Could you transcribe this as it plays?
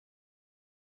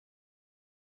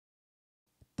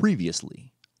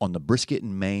Previously on the Brisket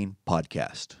and Maine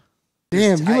podcast.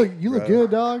 Damn, you look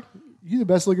good, dog. You the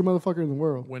best looking motherfucker in the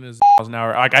world. When is an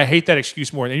hour? Like, I hate that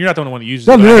excuse more. And you're not the only one that uses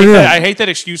No, it. no. I hate that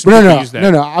excuse more. No, use that.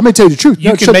 no. I'm gonna tell you the truth.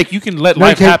 You can let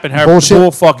life happen. However,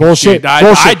 bullshit. Shit.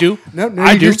 I do. No,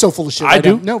 you're so full of shit. I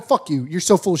do. No, fuck you. You're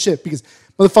so full of shit because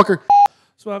motherfucker.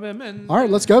 All right,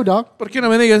 let's go, dog.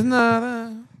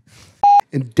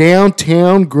 In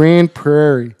downtown Grand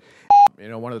Prairie. You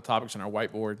know, one of the topics on our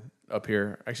whiteboard up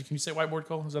here. Actually, can you say whiteboard,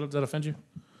 Cole? Does that offend you?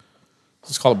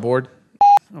 Let's call it board.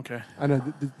 Okay. I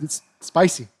know. It's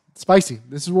spicy. Spicy.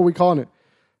 This is what we're calling it.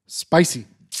 Spicy.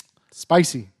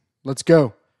 Spicy. Let's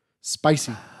go.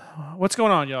 Spicy. What's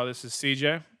going on, y'all? This is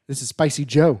CJ. This is Spicy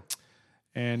Joe.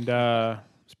 And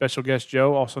special guest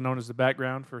Joe, also known as the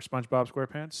background for SpongeBob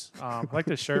SquarePants. I like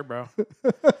this shirt, bro.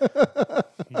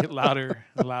 You get louder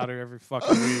and louder every fucking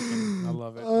week, and I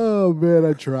love it. Oh, man,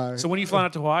 I try. So when are you flying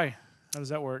out to Hawaii? How does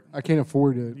that work? I can't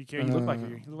afford it. You can't. You look like a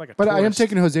tourist. But I am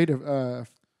taking Jose to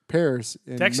Paris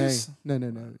in Texas? May.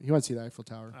 No. He wants to see the Eiffel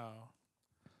Tower.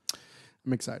 Oh.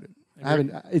 I'm excited.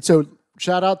 So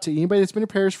shout out to anybody that's been to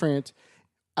Paris, France.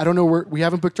 I don't know where we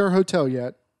haven't booked our hotel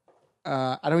yet.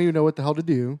 I don't even know what the hell to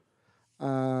do.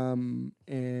 And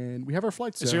we have our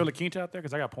flights. Is there La Quinta out there?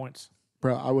 Because I got points.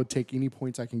 Bro, I would take any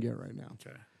points I can get right now.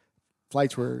 Okay.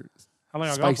 Flights were How long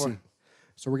spicy. are you going for?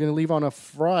 So we're gonna leave on a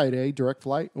Friday, direct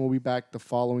flight, and we'll be back the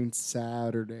following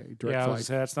Saturday, direct flight.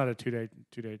 Yeah, that's not a two day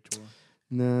tour.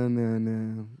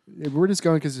 No. We're just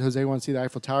going because Jose wants to see the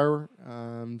Eiffel Tower.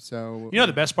 So you know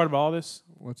the best part about all this?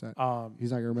 What's that?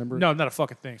 He's not gonna remember. No, not a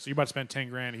fucking thing. So you're about to spend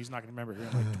 $10,000. He's not gonna remember here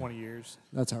in like 20 years.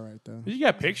 That's all right though. But you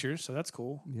got pictures, so that's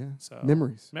cool. Yeah. So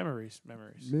Memories.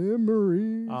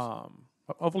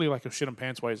 Hopefully, like he'll shit his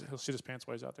pants ways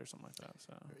out there, something like that.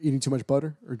 So Eating too much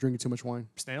butter or drinking too much wine.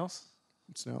 snails.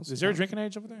 Snails. Is there a drinking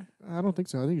age over there? I don't think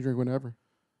so. I think you drink whenever.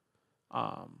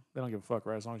 They don't give a fuck,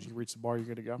 right? As long as you reach the bar, you're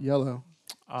good to go. Yellow.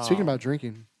 Speaking about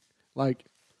drinking, like,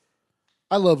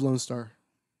 I love Lone Star.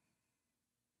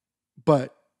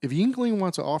 But if Yingling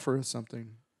wants to offer us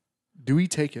something, do we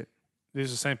take it? These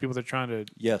are the same people that are trying to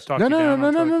Yes. talk you down.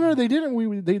 No. They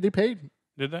didn't. They paid.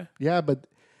 Did they? Yeah, but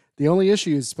the only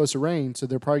issue is it's supposed to rain, so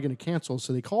they're probably going to cancel.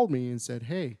 So they called me and said,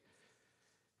 hey,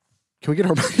 can we get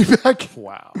our money back?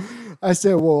 Wow. I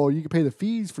said, well, you can pay the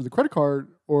fees for the credit card,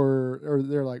 or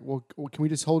they're like, well, can we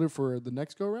just hold it for the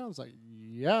next go around? I was like,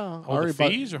 yeah. Hold the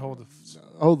fees or hold the...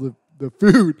 Hold the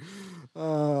food. I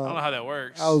don't know how that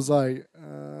works. I was like,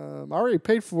 I already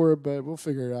paid for it, but we'll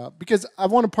figure it out. Because I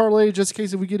want to parlay just in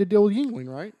case if we get a deal with Yingling,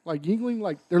 right? Like Yingling,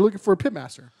 like they're looking for a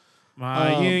pitmaster.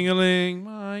 My Yingling,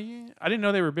 I didn't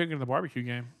know they were big in the barbecue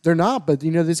game. They're not, but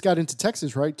this got into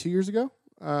Texas, right? 2 years ago?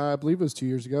 I believe it was 2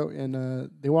 years ago, and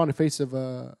they wanted a face of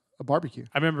a barbecue.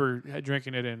 I remember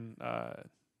drinking it in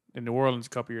New Orleans a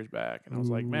couple years back, and I was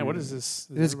like, man, what is this?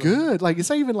 It's good. Like, it's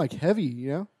not even like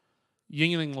heavy,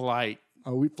 Yingling Light.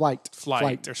 Oh, flight.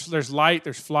 There's light.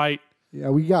 There's flight. Yeah,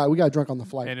 we got drunk on the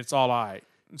flight, and it's all light.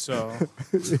 So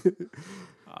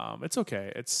it's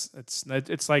okay. It's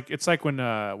like when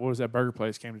what was that burger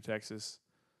place came to Texas,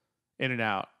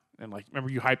 In-N-Out, and like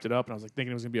remember you hyped it up, and I was like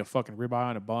thinking it was gonna be a fucking ribeye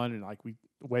on a bun, and like we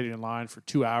waited in line for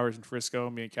 2 hours in Frisco,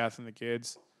 me and Catherine and the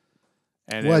kids.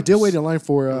 And I did wait in line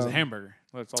for it was a hamburger.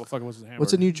 That's all the fuck it was a hamburger.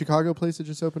 What's the new Chicago place that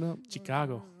just opened up?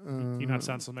 Chicago. You know how to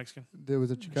sound so Mexican? There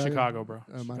was a Chicago. Chicago, bro.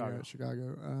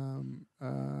 Chicago.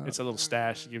 It's a little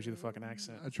stash that gives you the fucking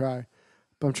accent. I try.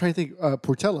 But I'm trying to think.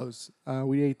 Portello's.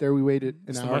 We ate there. We waited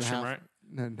an hour and a half. Right?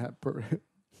 No, not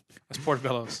That's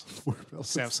Portobello's.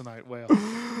 Samsonite whale.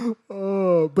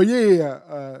 Oh, but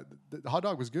yeah. The hot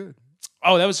dog was good.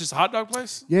 Oh, that was just a hot dog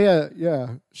place? Yeah.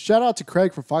 Shout out to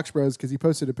Craig from Fox Bros because he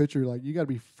posted a picture like, you got to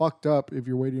be fucked up if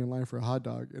you're waiting in line for a hot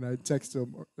dog. And I texted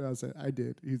him. And I said, I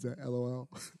did. He's at LOL.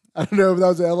 I don't know if that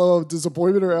was an LOL of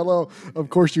disappointment or LOL.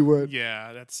 Of course you would.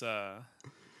 Yeah, that's...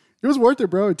 It was worth it,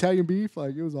 bro. Italian beef.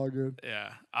 Like, it was all good. Yeah.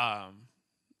 I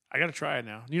got to try it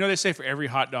now. You know, they say for every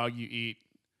hot dog you eat,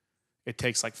 it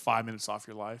takes like 5 minutes off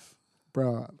your life.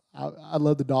 Bro, I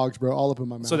love the dogs, bro. All up in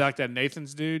my mouth. So like that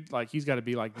Nathan's dude, like he's got to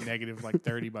be like negative like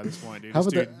 30 by this point, dude. How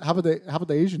about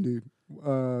the Asian dude?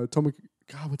 God,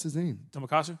 what's his name?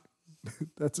 Tomokasu?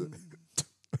 That's it.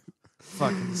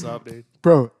 Fucking this up, dude.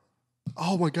 Bro,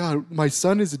 oh my God. My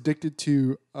son is addicted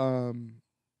to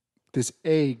this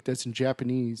egg that's in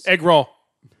Japanese. Egg roll.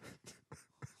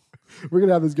 We're going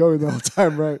to have this going the whole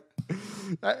time, right?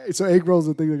 So egg roll is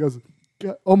the thing that goes,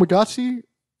 omagashi?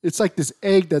 It's like this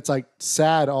egg that's like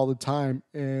sad all the time,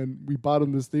 and we bought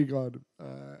him this thing on.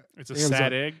 It's a Amazon.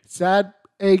 sad egg. Sad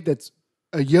egg that's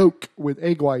a yolk with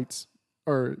egg whites,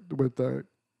 or with the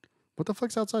what the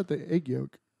fuck's outside the egg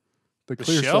yolk? The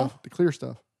clear shell? stuff. The clear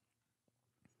stuff.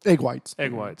 Egg whites.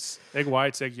 Egg whites. Egg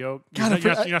whites, egg yolk. God,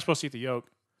 You're not supposed to eat the yolk.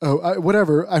 Oh,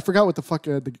 whatever. I forgot what the fuck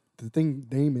the thing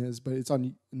name is, but it's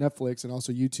on Netflix and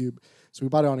also YouTube. So we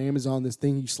bought it on Amazon. This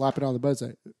thing, you slap it on the butt. It's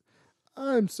like,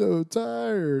 I'm so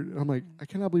tired. And I'm like, I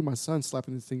cannot believe my son's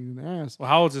slapping this thing in the ass. Well,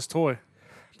 how old's this toy?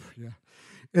 Yeah.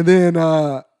 And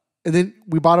then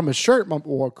we bought him a shirt.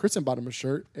 Kristen bought him a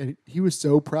shirt, and he was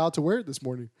so proud to wear it this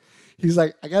morning. He's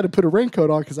like, I got to put a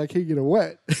raincoat on because I can't get it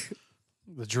wet.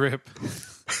 The drip.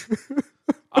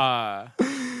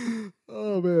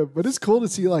 Oh man, but it's cool to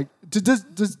see. Like,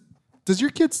 does your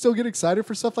kids still get excited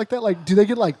for stuff like that? Like, do they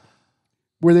get like,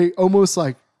 where they almost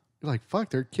like fuck,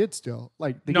 they're kids still?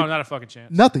 Like, no, not a fucking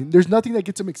chance. Nothing. There's nothing that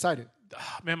gets them excited.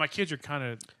 Man, my kids are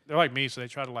they're like me, so they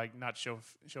try to like not show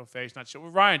face, not show.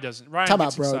 Ryan doesn't. Ryan Time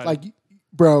gets out, bro. excited. Like,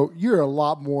 bro, you're a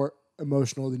lot more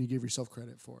emotional than you give yourself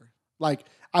credit for. Like,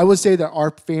 I would say that our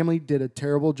family did a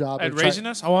terrible job at raising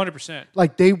us. 100%.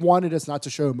 Like, they wanted us not to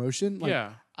show emotion. Like,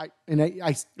 yeah.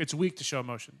 It's weak to show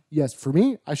emotion. Yes, for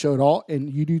me, I show it all, and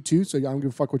you do too. So I don't give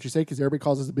a fuck what you say because everybody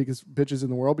calls us the biggest bitches in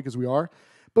the world because we are.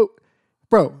 But,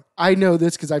 bro, I know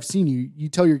this because I've seen you. You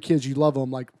tell your kids you love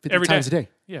them like 50 times a day.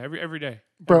 Yeah, every day.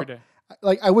 Bro, every day.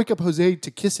 Like, I wake up Jose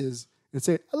to kisses and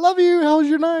say, I love you. How was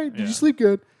your night? Did you sleep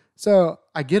good? So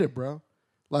I get it, bro.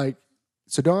 Like,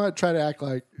 so don't try to act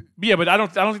like. Yeah, but I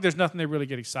don't think there's nothing they really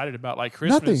get excited about. Like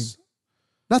Christmas.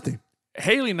 Nothing.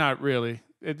 Haley, not really.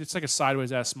 It's like a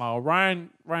sideways ass smile. Ryan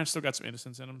still got some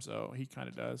innocence in him, so he kind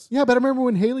of does. Yeah, but I remember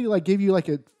when Haley like gave you like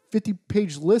a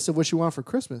 50-page list of what she wanted for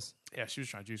Christmas. Yeah, she was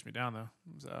trying to juice me down though.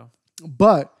 So,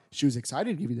 but she was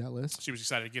excited to give you that list. She was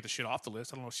excited to get the shit off the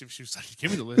list. I don't know if she was excited to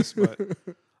give me the list, but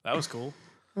that was cool.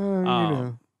 You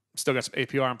know. Still got some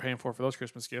APR I'm paying for those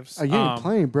Christmas gifts. You ain't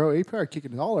playing, bro. APR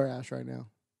kicking all our ass right now.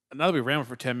 Now that we rambled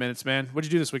for 10 minutes, man, what'd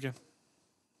you do this weekend?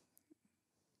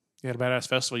 You had a badass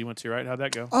festival you went to, right? How'd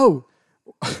that go? Oh,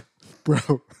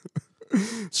 bro.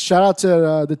 Shout out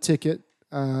to the Ticket.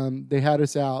 They had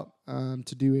us out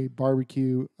to do a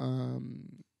barbecue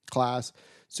class.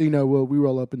 So, we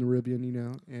roll up in the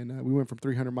Rivian, and we went from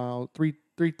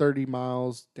 330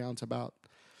 miles down to about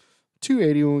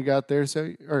 280 when we got there,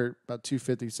 or about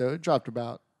 250. So it dropped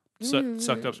about.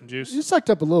 Sucked up some juice. It sucked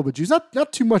up a little bit of juice,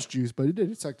 not too much juice, but it did.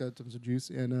 It sucked up some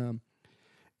juice, and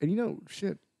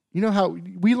shit. You know how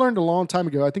we learned a long time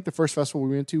ago. I think the first festival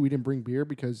we went to, we didn't bring beer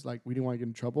because like we didn't want to get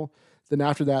in trouble. Then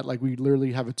after that, like we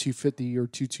literally have a 250 or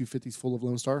two 250s full of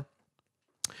Lone Star,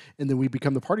 and then we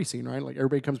become the party scene, right? Like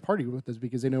everybody comes party with us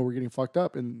because they know we're getting fucked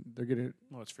up and they're getting.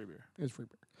 Well, it's free beer. It's free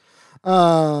beer.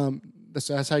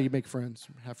 That's how you make friends.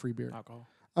 Have free beer. Alcohol.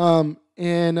 So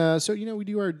we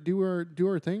do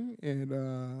our thing,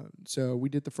 and so we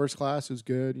did the first class. It was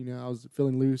good. I was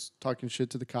feeling loose, talking shit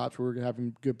to the cops. We were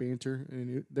having good banter,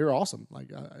 and they were awesome. Like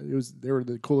they were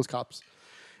the coolest cops.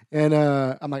 And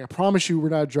I'm like, I promise you, we're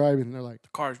not driving. And they're like, the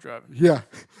car's driving. Yeah.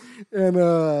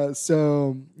 And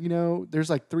so there's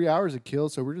like 3 hours of kill,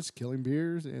 so we're just killing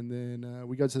beers, and then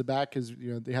we go to the back because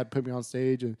they had put me on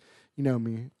stage, and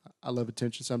me, I love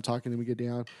attention, so I'm talking, and we get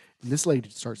down, and this lady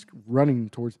starts running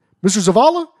towards Mr.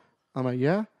 Zavala. I'm like,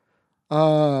 yeah.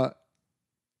 I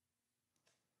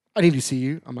need to see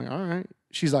you. I'm like, all right.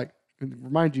 She's like,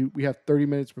 remind you, we have 30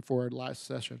 minutes before our last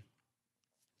session.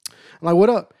 I'm like,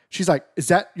 what up? She's like, is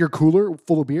that your cooler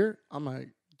full of beer? I'm like,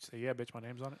 say, yeah, bitch, my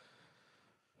name's on it.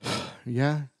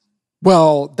 Yeah.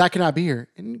 Well, that cannot be here.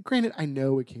 And granted, I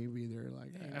know it can't be there.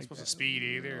 Like, you're not supposed to speed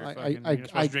either. You're I not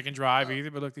supposed to drink and drive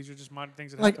either. But look, these are just minor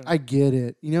things that happen. I get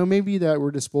it. Maybe that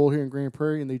we're despoiled here in Grand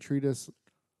Prairie and they treat us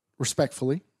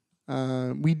respectfully.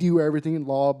 We do everything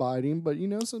law abiding, but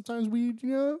sometimes we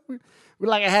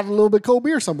like I have a little bit cold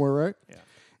beer somewhere, right? Yeah.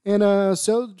 And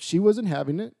so she wasn't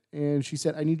having it, and she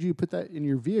said, "I need you to put that in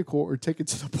your vehicle or take it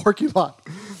to the parking lot."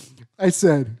 I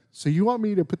said, "So you want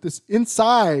me to put this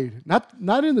inside, not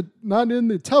in the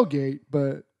tailgate,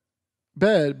 but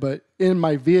bed, but in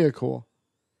my vehicle?"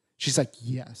 She's like,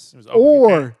 "Yes."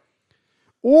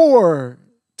 Or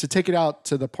to take it out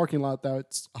to the parking lot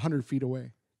that's 100 feet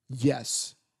away.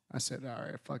 Yes. I said, all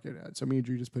right, fuck it. So me and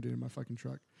Drew just put it in my fucking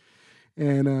truck.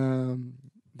 And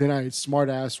then I smart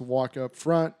ass walk up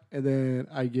front, and then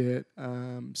I get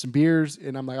some beers,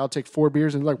 and I'm like, I'll take 4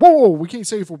 beers. And they're like, whoa, we can't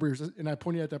say 4 beers. And I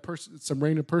pointed at that person, some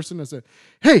random person. I said,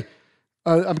 hey,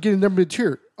 I'm getting them to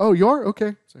cheer. Oh, you are?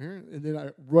 Okay. So here, and then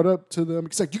I run up to them.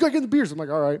 He's like, you got to get the beers. I'm like,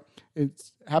 all right.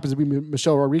 It happens to be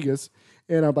Michelle Rodriguez.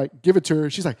 And I'm like, give it to her.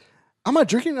 She's like, I'm not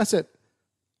drinking. I said,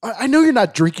 I know you're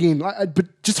not drinking,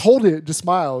 but just hold it. Just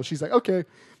smile. She's like, okay.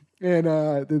 And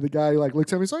then the guy like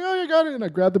looks at me. He's like, oh, you got it. And I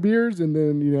grab the beers, and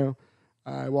then,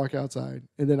 I walk outside.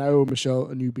 And then I owe Michelle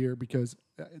a new beer because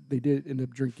they did end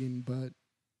up drinking, but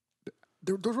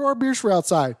Those were our beers for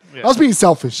outside. Yeah. I was being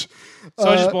selfish.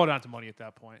 So it just boiled down to money at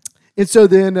that point. And so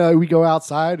then we go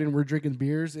outside and we're drinking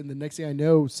beers. And the next thing I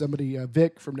know, somebody,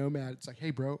 Vic from Nomad, it's like,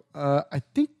 hey, bro, I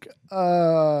think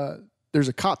there's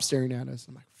a cop staring at us.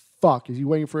 I'm like, fuck, is he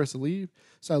waiting for us to leave?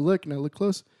 So I look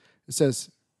close. It says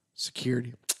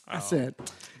security. I said,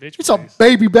 it's a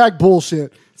baby back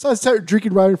bullshit. So I started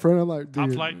drinking right in front. I'm like,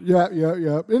 dude, yeah.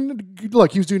 And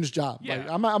look, he was doing his job.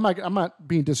 Yeah. Like, I'm not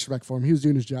being disrespectful for him. He was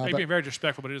doing his job. You're being very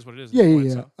disrespectful, but it is what it is.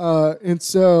 Yeah. And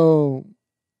so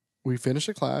we finish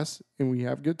the class and we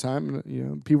have a good time.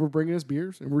 And, people are bringing us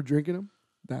beers and we're drinking them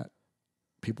that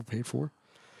people paid for.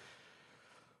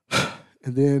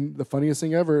 And then the funniest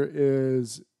thing ever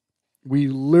is we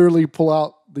literally pull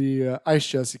out the ice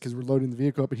chest because we're loading the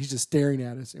vehicle up, and he's just staring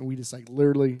at us, and we just like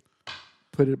literally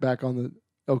put it back on the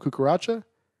El Cucaracha,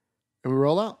 and we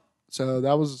roll out. So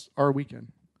that was our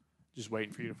weekend. Just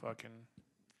waiting for you to fucking.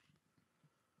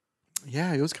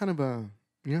 Yeah, it was kind of a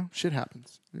shit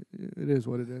happens. It is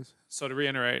what it is. So to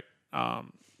reiterate,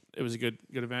 it was a good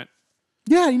event.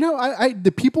 Yeah, I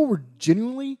the people were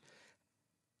genuinely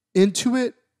into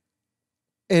it.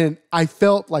 And I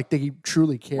felt like they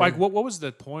truly cared. Like, what was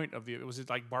the point of it? Was it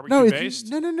like barbecue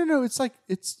based? No. It's like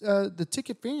the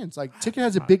Ticket fans. Like Ticket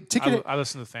has a big Ticket. I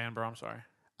listen to the fan, bro. I'm sorry.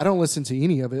 I don't listen to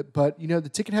any of it, but the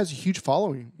Ticket has a huge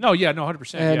following. No,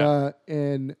 100%.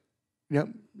 And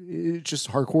it's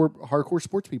just hardcore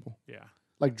sports people. Yeah,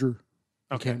 like Drew.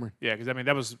 Okay. Cameron. Yeah, because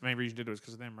that was the main reason you did it was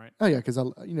because of them, right? Oh yeah, because I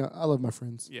love my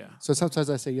friends. Yeah. So sometimes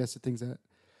I say yes to things that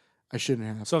I shouldn't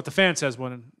have. So if the fan says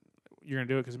one, you're gonna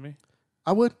do it because of me?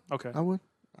 I would. Okay. I would.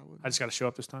 I just got to show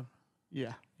up this time.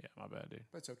 Yeah. Yeah, my bad, dude.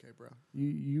 That's okay, bro.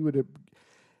 You would have.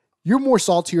 You're more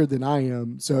saltier than I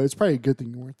am, so it's probably a good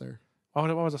thing you weren't there. Why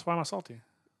am I salty?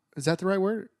 Is that the right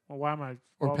word? Well, why am I?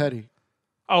 Or petty?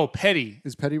 Oh, petty.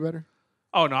 Is petty better?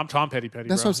 Oh no, I'm Tom Petty. That's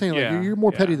bro. what I'm saying. Like you're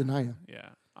more petty than I am. Yeah.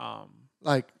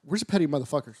 Like where's the petty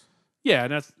motherfuckers? Yeah,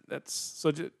 and that's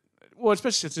so. Well,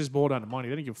 especially since it's boiled down to money.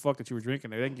 They didn't give a fuck that you were drinking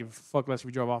there. They didn't give a fuck unless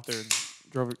we drove off there and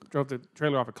drove the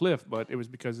trailer off a cliff. But it was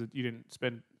because you didn't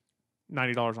spend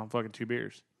 $90 on fucking 2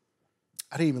 beers.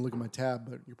 I didn't even look at my tab,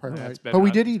 but you're probably right. But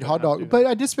we did eat hot dogs. But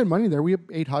I did spend money there. We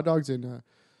ate hot dogs and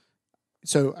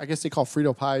so I guess they call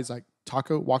Frito pies like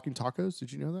walking tacos.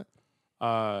 Did you know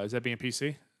that? Is that being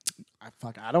PC?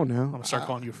 I don't know. I'm gonna start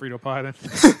calling you a Frito pie then.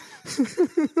 Look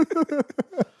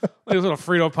at this little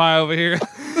Frito pie over here.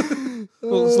 This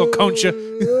little concha.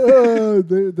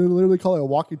 They literally call it a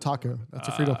walking taco. That's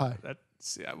a Frito pie.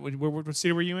 What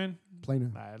city were you in?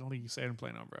 Plano. Nah, I don't think you can say it in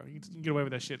Plano, bro. You can get away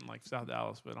with that shit in like South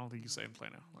Dallas, but I don't think you can say it in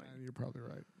Plano. You're probably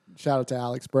right. Shout out to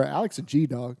Alex, bro. Alex a G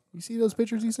dog. You see those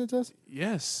pictures he sent us?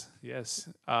 Yes.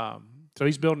 So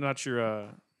he's building out your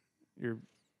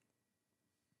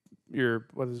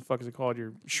what the fuck is it called?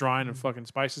 Your shrine of fucking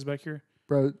spices back here.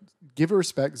 Bro, give it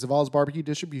respect. Zavala's Barbecue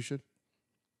Distribution.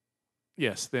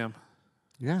 Yes, them.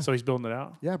 Yeah. So he's building it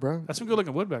out. Yeah, bro. That's some good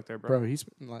looking wood back there, bro. Bro, he's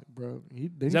like, bro.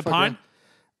 Is that pine?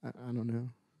 I don't know.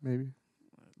 Maybe.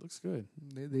 It looks good.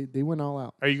 They went all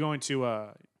out. Are you going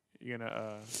to? You're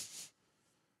gonna.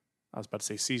 I was about to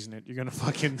say season it. You're gonna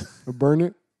fucking burn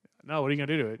it. No, what are you gonna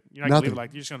do to it? You're not gonna leave it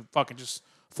like you're just gonna fucking just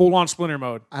full on splinter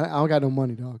mode. I don't got no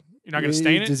money, dog. You're not gonna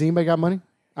stain it. Does anybody got money?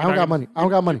 I don't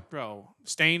got money. Bro,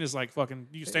 stain is like fucking.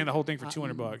 You can stain the whole thing for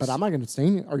 $200. But I'm not gonna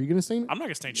stain it. Are you gonna stain it? I'm not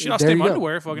gonna stain shit. I'll stain my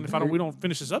underwear fucking if we don't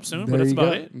finish this up soon. But that's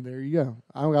about it. There you go.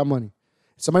 I don't got money.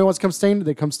 If somebody wants to come stain it,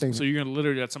 they come stain it. So you're gonna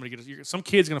literally let somebody get some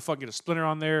kid's gonna fucking get a splinter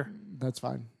on there. That's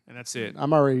fine. And that's it.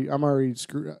 I'm already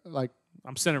screwed. Like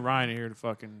I'm sending Ryan here to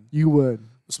fucking. You would.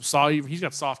 He's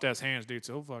got soft ass hands, dude.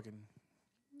 So he'll fucking.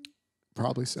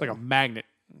 Probably so. It's like a magnet.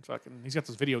 Fucking. He's got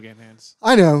those video game hands.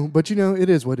 I know, but it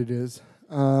is what it is.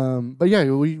 But yeah,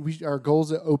 our goal is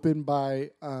to open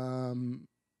by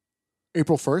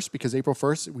April 1st because April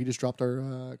 1st we just dropped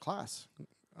our class.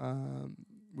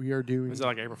 We are doing. Is that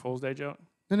like April Fool's Day joke?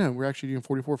 No. We're actually doing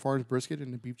 44 farms brisket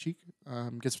and a beef cheek.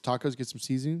 Get some tacos, get some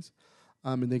seasonings,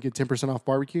 and then get 10% off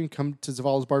barbecue and come to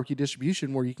Zavala's Barbecue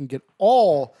Distribution where you can get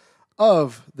all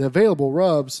of the available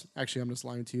rubs. Actually, I'm just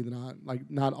lying to you.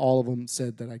 Not all of them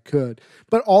said that I could,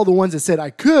 but all the ones that said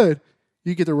I could,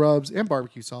 you get the rubs and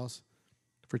barbecue sauce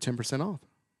for 10% off.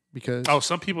 Because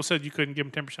some people said you couldn't give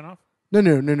them 10% off.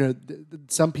 No.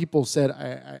 Some people said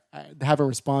I haven't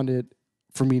responded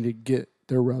for me to get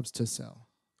their rubs to sell.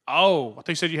 Oh, I thought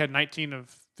you said you had 19 of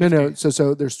 50. No.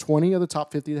 So there's 20 of the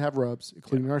top 50 that have rubs,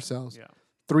 including ourselves. Yeah.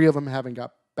 3 of them haven't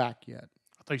got back yet.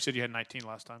 I thought you said you had 19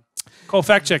 last time. Cole,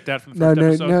 fact check that from the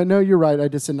first episode. No, you're right. I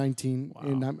just said 19, Wow.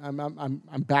 and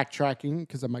I'm backtracking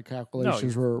because my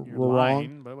calculations were you're wrong.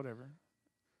 lying, but whatever.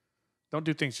 Don't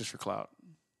do things just for clout.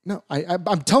 No,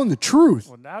 I'm telling the truth.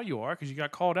 Well, now you are because you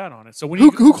got called out on it. So when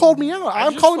Who called me out? I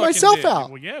I'm just calling fucking myself did. out.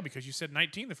 Well, yeah, because you said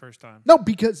 19 the first time. No,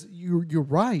 because you're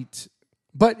right.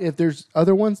 But if there's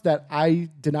other ones that I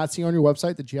did not see on your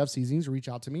website that you have seasonings, reach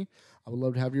out to me. I would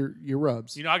love to have your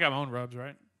rubs. You know, I got my own rubs,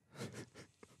 right?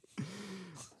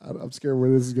 I'm scared where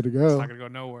this is going to It's go. not going to go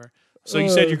nowhere. So you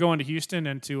said you're going to Houston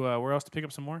and to where else to pick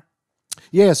up some more?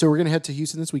 Yeah, so we're going to head to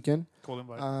Houston this weekend. Cool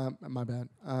invite. My bad.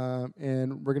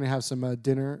 And we're going to have some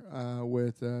dinner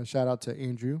with shout out to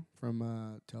Andrew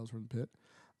from Tales from the Pit.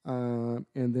 And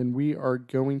then we are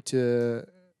going to,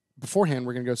 beforehand,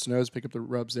 we're going to go to Snows, pick up the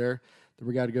rubs there. Then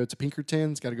we got to go to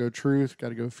Pinkerton's, got to go Truth, got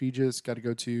to go Fegis, got to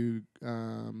go to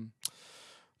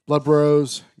Blood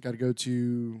Bros, got to go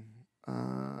to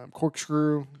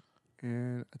Corkscrew,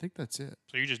 and I think that's it.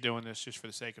 So you're just doing this just for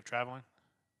the sake of traveling?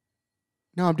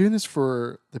 No, I'm doing this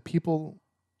for the people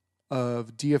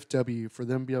of DFW, for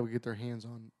them to be able to get their hands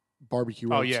on barbecue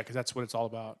rubs. Oh, yeah, because that's what it's all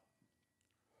about.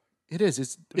 It is.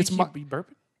 It's my Be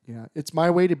burping? yeah. It's my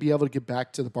way to be able to get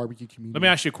back to the barbecue community. Let me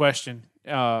ask you a question.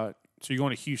 So you're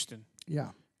going to Houston, Yeah,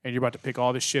 and you're about to pick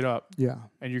all this shit up, yeah.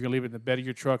 and you're going to leave it in the bed of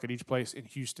your truck at each place in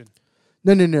Houston.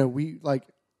 No.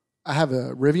 I have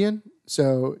a Rivian,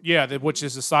 so Yeah, which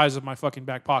is the size of my fucking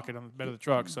back pocket on the bed of the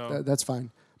truck. So that's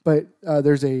fine. But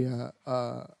there's a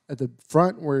at the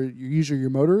front where usually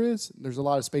your motor is. There's a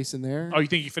lot of space in there. Oh, you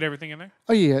think you fit everything in there?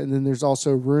 Oh yeah, and then there's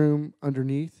also room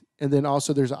underneath, and then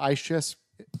also there's an ice chest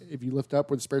if you lift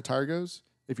up where the spare tire goes,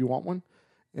 if you want one,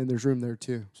 and there's room there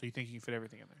too. So you think you can fit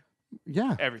everything in there?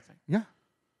 Yeah, Everything. yeah.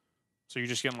 So you're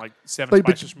just getting like 7 But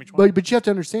spices from each one? but you have to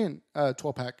understand,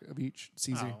 12-pack of each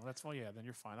seasoning. Oh, that's yeah. Then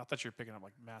you're fine. I thought you were picking up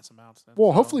like mass amounts. Then,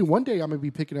 Well, so. hopefully one day I'm gonna be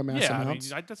picking up mass Yeah,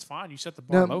 amounts. I mean that's fine. You set the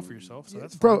bar No, low for yourself, so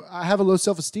that's bro, fine. I have a low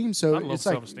self-esteem, so Not low it's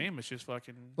like self-esteem. It's just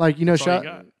fucking like you know, that's all you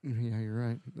shout. got. Yeah, you're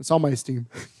right. It's all my esteem.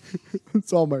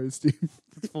 It's all my esteem.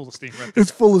 It's full of steam right there.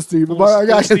 It's full of steam.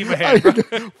 Full steam ahead,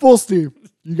 bro. Full steam.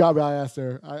 You got my ass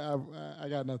there. I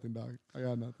got nothing, dog. I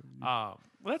got nothing. Well,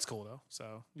 that's cool though. So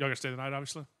y'all gonna stay the night,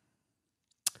 obviously.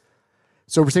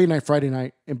 So we're staying night Friday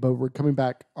night, but we're coming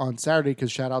back on Saturday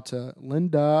because shout out to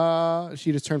Linda.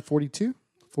 She just turned 42,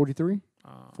 43,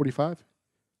 45.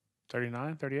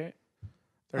 39, 38,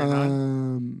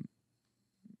 39.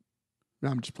 No,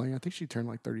 I'm just playing. I think she turned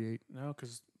like 38. No,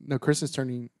 because No, Chris is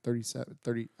turning 37.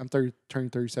 30. I'm turning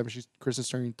 37. Chris is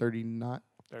turning 39.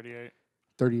 38.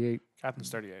 38. Catherine's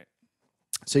 38.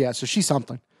 So yeah, so she's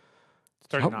something.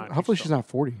 39. Hopefully she's not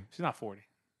 40. She's not 40.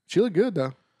 She looked good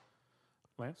though.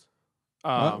 Lance.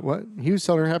 What? He was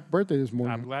telling her happy birthday this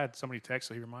morning. I'm glad somebody texted,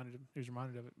 so he was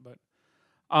reminded of it. But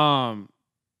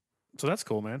so that's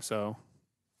cool, man. So,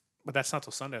 but that's not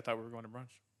till Sunday. I thought we were going to brunch.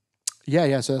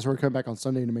 Yeah. So that's why we're coming back on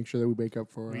Sunday to make sure that we wake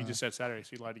up for. Well, you just said Saturday, so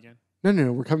you lied again.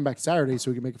 No. We're coming back Saturday so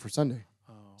we can make it for Sunday.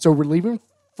 Oh. So we're leaving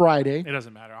Friday. It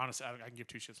doesn't matter. Honestly, I can give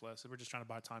two shits less. We're just trying to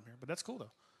buy time here. But that's cool,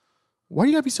 though. Why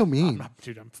do you gotta be so mean?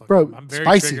 I'm fucking. Bro, I'm very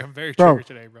spicy. triggered. I'm very Bro, triggered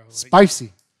today, bro. Like,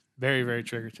 Spicy. very, very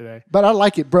triggered today. But I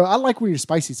like it, bro. I like when you're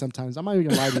spicy sometimes. I'm not even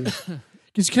gonna lie to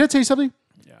you. Can I tell you something?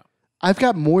 Yeah. I've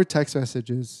got more text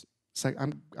messages. It's like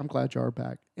I'm glad you are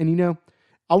back. And you know,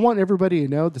 I want everybody to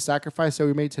know the sacrifice that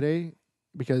we made today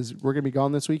because we're gonna be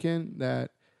gone this weekend.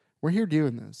 That we're here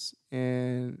doing this,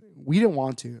 and we didn't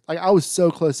want to. Like I was so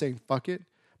close saying fuck it,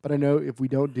 but I know if we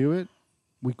don't do it,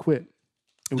 we quit.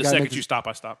 And we The gotta second make you stop,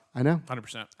 I stop. I know.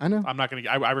 100%. I know. I'm not going to.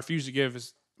 I refuse to give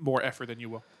more effort than you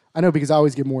will. I know because I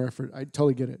always give more effort. I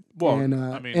totally get it. Well, and,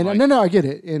 I mean, and like- no, I get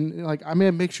it. And like, I'm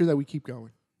gonna make sure that we keep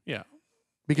going Yeah.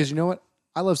 because you know what?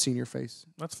 I love seeing your face.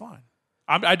 That's fine.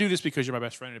 I do this because you're my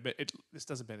best friend. This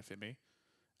doesn't benefit me.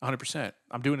 100%.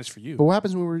 I'm doing this for you. But what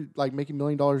happens when we're like making $1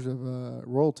 million of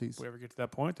royalties? If we ever get to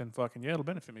that point, then fucking yeah, it'll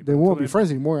benefit me. Then But we won't be until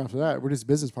friends anymore after that. We're just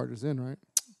business partners then, right?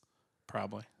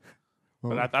 Probably.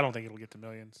 Well, But I don't think it'll get to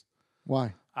millions.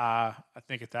 why? I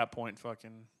think at that point,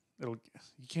 fucking,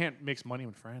 you can't mix money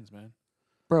with friends, man.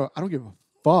 Bro, I don't give a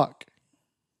fuck.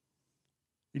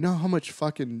 You know how much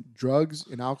fucking drugs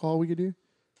and alcohol we could do?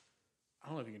 I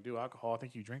don't know if you can do alcohol. I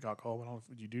think you drink alcohol, but I don't know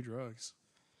if you do drugs.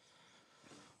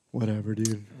 Whatever,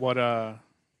 dude. What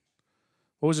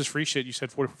was this free shit you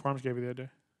said 44 Farms gave you the other day?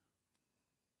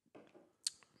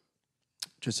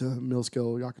 Just a mill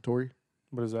scale yakitori.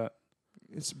 What is that?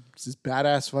 It's this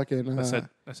badass fucking. That's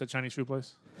that Chinese food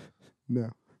place? No.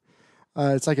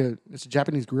 It's a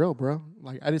Japanese grill, bro.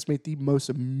 Like I just made the most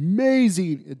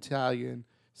amazing Italian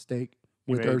steak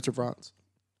You with made- herbs of France.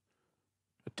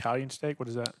 Italian steak? What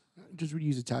is that? Just we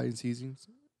use Italian seasonings.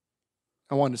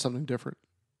 I wanted something different.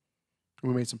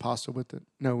 We made some pasta with it.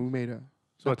 No, we made a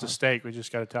So it's a steak. We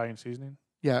just got Italian seasoning?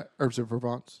 herbs of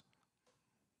Provence.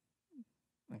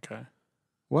 Okay.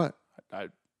 What?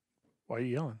 What Why are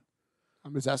you yelling?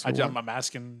 I'm just asking. I'm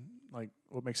asking like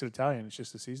what makes it Italian. It's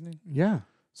just the seasoning. Yeah.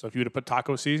 So if you would have put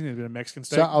taco seasoning, it'd been a Mexican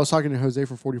steak. So I was talking to Jose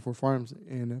from 44 Farms,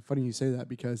 and funny you say that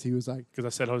because he was like, because I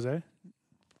said Jose.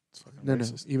 No,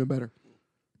 even better.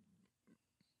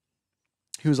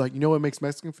 He was like, you know what makes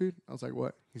Mexican food? I was like,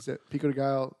 what? He said pico de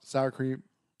gallo, sour cream,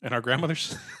 And our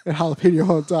grandmothers. and jalapeno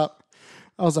on top.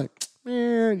 I was like,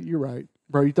 man, you're right,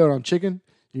 bro. You throw it on chicken,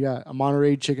 you got a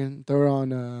Monterey chicken. Throw it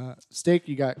on steak,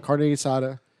 you got carne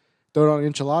asada. Throw it on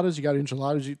enchiladas, you got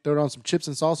enchiladas. You throw it on some chips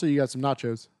and salsa, you got some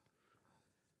nachos.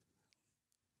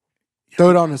 Throw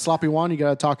it on a sloppy one, you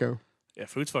got a taco. Yeah,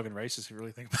 food's fucking racist if you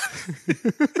really think about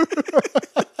it.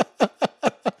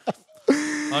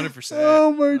 100%.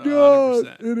 Oh my god,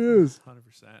 100%. it is.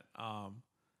 100%.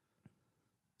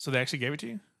 So they actually gave it to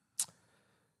you?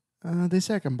 They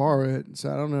say I can borrow it,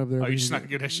 so I don't know if they're. Oh, you're just not gonna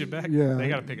give that shit back? Yeah, they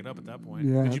gotta pick it up at that point.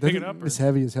 Yeah, Did you pick it up? Or? It's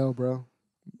heavy as hell, bro.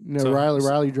 No, So-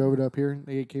 Riley drove it up here.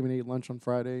 They came and ate lunch on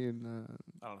Friday, and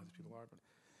I don't know who these people are, but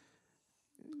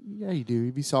yeah, you do.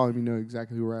 If you saw him, you know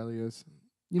exactly who Riley is.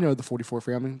 You know the 44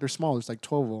 family. They're small. There's like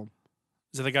 12 of them.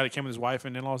 is that the guy that came with his wife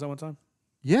and in-laws that one time?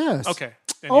 Yes. Okay.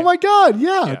 Then, Oh yeah. my God!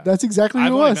 Yeah, Yeah. that's exactly I've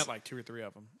who it only was. met like 2 or 3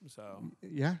 of them. So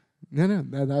Yeah. No,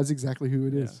 that's exactly who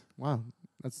it is. Wow,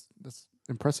 that's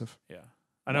impressive. yeah,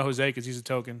 I know Jose because he's a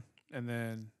token, and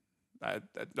then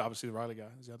obviously the Riley guy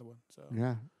is the other one. So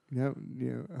Yeah.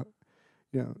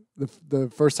 The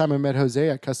first time I met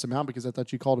Jose, I cussed him out because I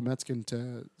thought you called a Mexican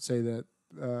to say that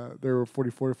they were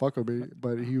 44 to fuck with me,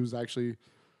 but he was actually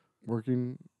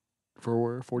working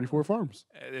for 44 Farms.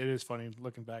 it is funny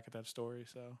looking back at that story.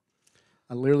 So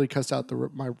I literally cussed out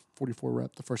my 44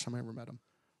 rep the first time I ever met him.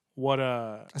 what?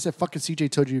 I said, "Fucking CJ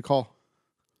told you to call."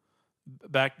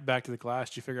 Back to the class.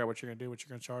 Did you figure out what you're gonna do? What you're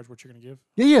gonna charge? What you're gonna give?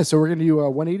 Yeah. So we're gonna do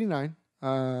 189,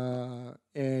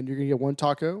 and you're gonna get 1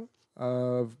 taco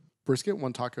of brisket,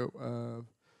 1 taco of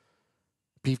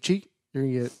beef cheek. You're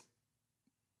gonna get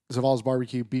Zavala's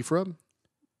barbecue beef rub,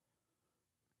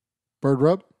 bird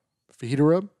rub, fajita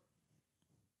rub,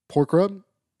 pork rub,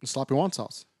 and sloppy wan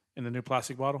sauce. In the new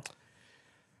plastic bottle.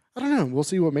 I don't know. We'll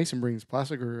see what Mason brings,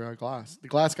 plastic or glass. The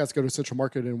glass got to go to Central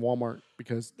Market and Walmart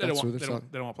because They that's don't where want. they're They selling.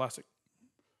 don't want plastic.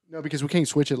 No, because we can't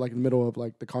switch it like in the middle of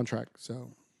like the contract.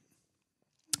 So,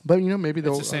 but maybe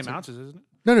they'll. It's the same ounces, isn't it?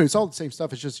 No, it's all the same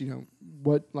stuff. It's just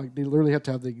what like they literally have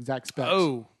to have the exact specs.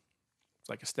 Oh, it's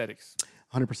like aesthetics.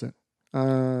 100%.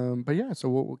 But yeah, so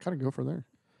we'll kind of go from there.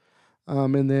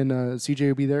 And then CJ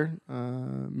will be there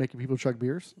making people chug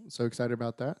beers. So excited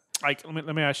about that. Like,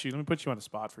 let me ask you. Let me put you on the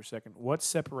spot for a second. What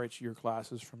separates your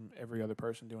classes from every other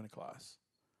person doing a class?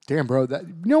 Damn, bro. That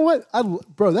you know what?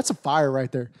 Bro, that's a fire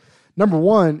right there. Number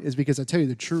one is because I tell you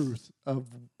the truth of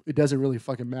it doesn't really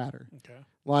fucking matter. Okay.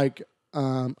 Like,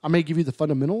 I may give you the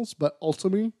fundamentals, but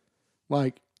ultimately,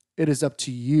 like, it is up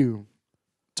to you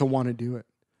to want to do it.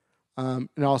 And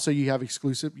also, you have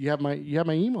exclusive. You have my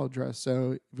email address.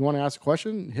 So if you want to ask a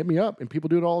question, hit me up. And people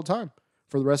do it all the time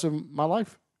for the rest of my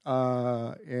life.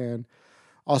 And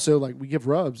also, like, we give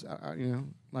rubs.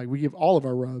 Like we give all of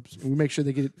our rubs, and we make sure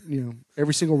they get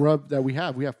every single rub that we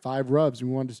have. We have 5 rubs, and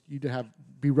we want you to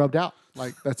be rubbed out.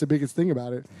 Like that's the biggest thing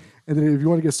about it. And then if you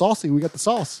want to get saucy, we got the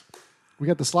sauce. We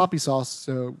got the sloppy sauce.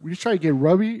 So we just try to get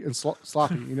rubby and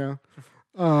sloppy.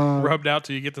 Rubbed out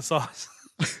till you get the sauce.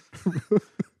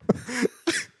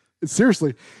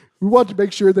 Seriously, we want to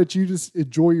make sure that you just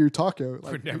enjoy your taco.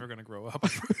 We're never gonna grow up.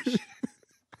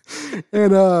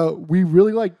 And we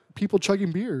really like people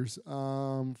chugging beers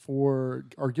for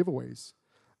our giveaways.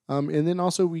 And then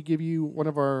also we give you one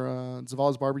of our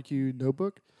Zavala's barbecue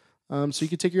notebook. So you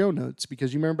can take your own notes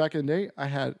because you remember back in the day, I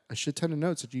had a shit ton of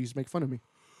notes that you used to make fun of me.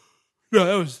 No,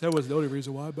 that was the only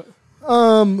reason why. But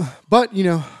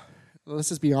let's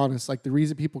just be honest. Like the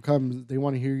reason people come, they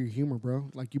want to hear your humor, bro.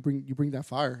 Like you bring that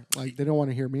fire. Like they don't want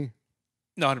to hear me.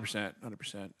 no, 100%.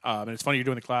 And it's funny you're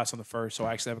doing the class on the 1st, so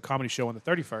I actually have a comedy show on the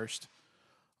 31st.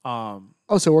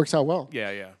 Oh, so it works out well.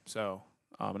 Yeah. So,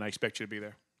 and I expect you to be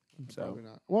there. So, Probably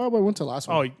not. Well, I went to the last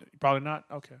one. oh, probably not.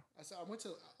 Okay. You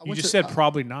You just said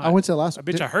probably not. I went to the last I one.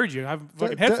 bet you I heard you. I have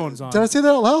fucking headphones on. Did I say that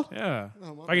out loud? Yeah.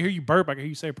 Oh, If I can hear you burp, I can hear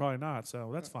you say probably not. So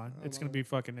that's fine. It's going to be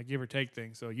fucking a give or take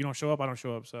thing. So you don't show up, I don't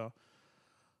show up. So,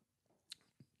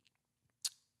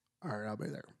 All right, I'll be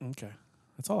there. okay.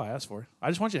 That's all I asked for. I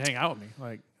just want you to hang out with me.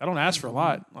 Like, I don't ask for a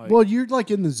lot. Like, Well, you're like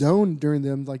in the zone during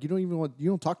them. Like you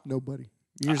don't talk to nobody.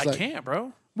 You're just I like, can't,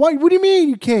 bro. Why? What do you mean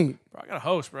you can't? Bro, I got a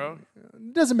host, bro.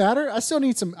 It doesn't matter. I still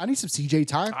need some. I need some CJ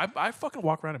time. I fucking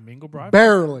walk around and mingle, bro.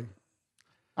 Barely.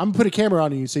 I'm gonna put a camera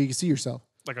on you so you can see yourself.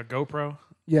 Like a GoPro.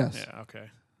 Yes. Yeah. Okay.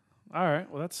 All right.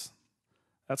 Well, that's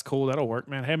cool. That'll work,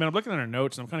 man. Hey, man, I'm looking at our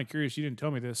notes and I'm kind of curious. You didn't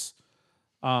tell me this.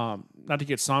 Not to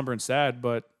get somber and sad,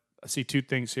 but I see two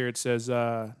things here. It says,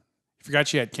 you forgot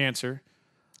she had cancer.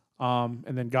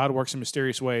 And then God works in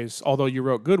mysterious ways, although you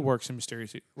wrote good works in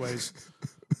mysterious ways.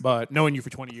 But knowing you for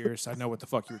 20 years, I know what the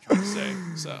fuck you were trying to say.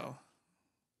 So,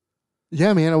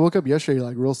 yeah, man, I woke up yesterday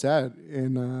like real sad,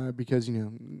 and because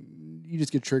you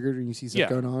just get triggered and you see stuff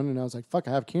going on, and I was like, "Fuck,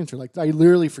 I have cancer!" Like I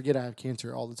literally forget I have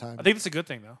cancer all the time. I think that's a good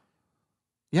thing though.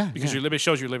 Yeah, because it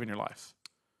shows you're living your life.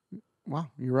 Wow,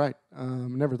 you're right.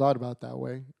 Never thought about it that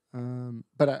way.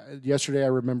 But yesterday I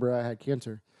remember I had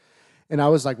cancer, and I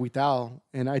was like with Al,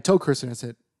 and I told Kristen, I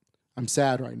said, "I'm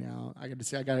sad right now. I got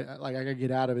to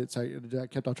get out of it." So I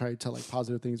kept on trying to tell like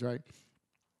positive things, right?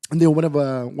 And then one of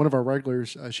our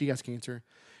regulars, she has cancer,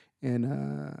 and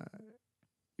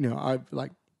I've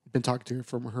like been talking to her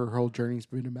from her whole journey. It's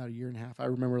been about a year and a half. I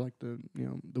remember like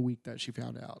the week that she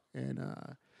found out, and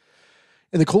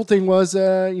the cool thing was,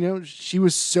 she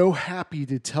was so happy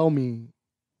to tell me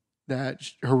that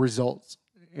her results,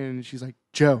 and she's like,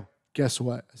 "Joe, guess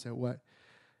what?" I said, "What?"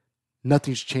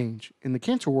 "Nothing's changed." In the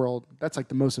cancer world, that's like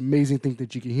the most amazing thing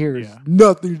that you can hear is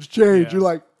nothing's changed. Yeah. You're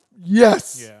like,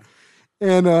 yes. Yeah.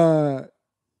 And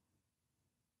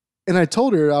I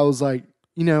told her, I was like,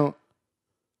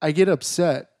 I get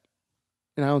upset,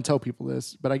 and I don't tell people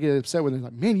this, but I get upset when they're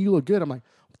like, "Man, you look good." I'm like,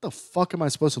 what the fuck am I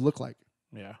supposed to look like?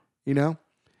 Yeah.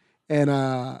 And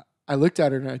I looked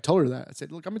at her and I told her that. I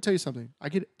said, "Look, I'm going to tell you something. I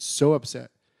get so upset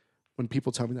when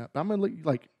people tell me that, but I'm going to look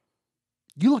like,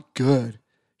 you look good."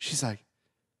 She's like,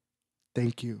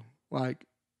 "Thank you." Like,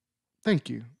 thank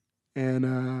you.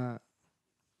 And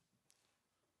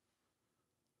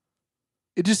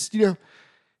it just,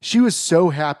 she was so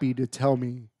happy to tell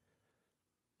me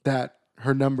that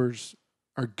her numbers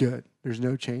are good. There's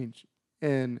no change.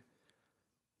 And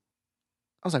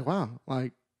I was like, wow,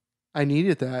 like I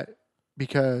needed that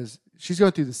because she's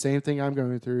going through the same thing I'm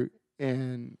going through.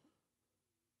 And,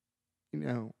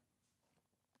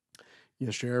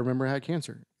 yesterday I remember I had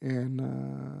cancer. And,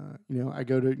 I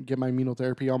go to get my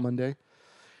immunotherapy on Monday.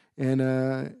 And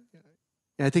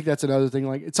I think that's another thing.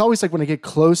 Like, it's always like when I get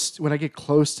close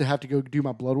to have to go do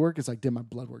my blood work, it's like, did my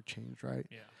blood work change, right?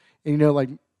 Yeah. And, like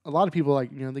a lot of people,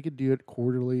 like, they could do it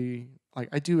quarterly. Like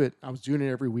I do it. I was doing it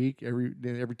every week, every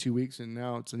 2 weeks. And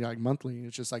now it's like monthly. And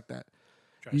it's just like that.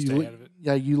 Try to stay ahead of it.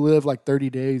 Yeah, you live like 30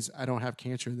 days. I don't have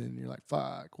cancer. Then you're like,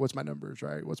 fuck, what's my numbers,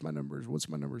 right? What's my numbers?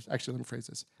 Actually, let me phrase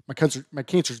this. My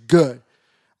cancer's good.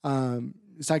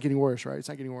 It's not getting worse, right? It's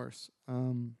not getting worse.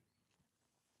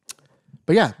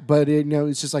 But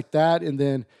it's just like that. And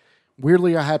then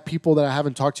weirdly, I had people that I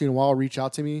haven't talked to in a while reach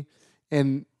out to me,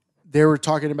 and they were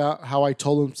talking about how I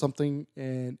told them something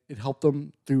and it helped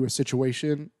them through a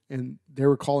situation, and they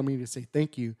were calling me to say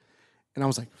thank you. And I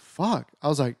was like, fuck. I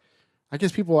was like, I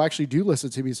guess people actually do listen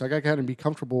to me, so I got to kind of be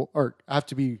comfortable, or I have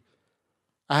to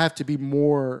be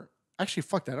more. Actually,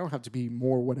 fuck that. I don't have to be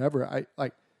more whatever.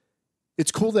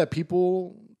 It's cool that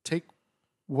people take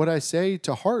what I say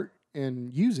to heart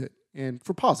and use it, and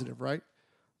for positive, right?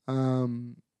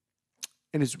 And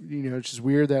it's it's just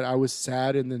weird that I was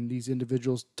sad, and then these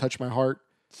individuals touch my heart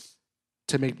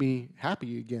to make me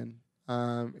happy again,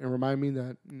 and remind me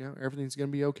that everything's gonna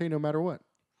be okay no matter what.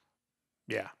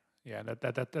 Yeah. Yeah,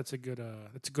 that's a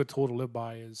good tool to live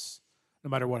by. Is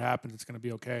no matter what happens, it's going to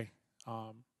be okay.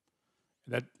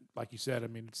 That, like you said, I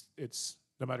mean, it's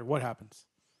no matter what happens,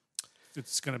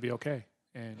 it's going to be okay.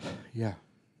 And yeah,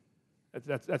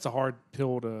 that's a hard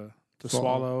pill to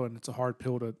swallow, and it's a hard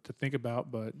pill to think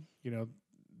about. But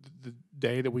the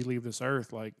day that we leave this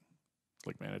earth, like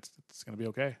man, it's going to be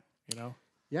okay.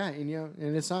 Yeah, and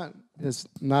and it's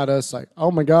not us like, oh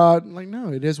my God, like,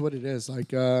 no, it is what it is.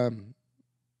 Like,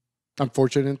 I'm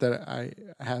fortunate that I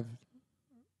have an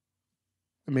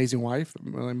amazing wife.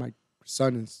 My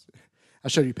son is, I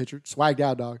showed you a picture, swagged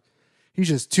out dog. He's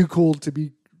just too cool to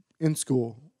be in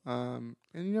school. And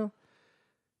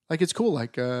like, it's cool.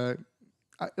 Like,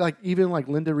 even like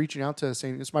Linda reaching out to us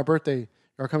saying, "It's my birthday.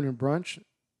 Y'all coming to brunch?"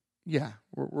 Yeah,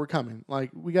 we're coming.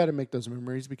 Like, we got to make those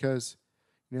memories because,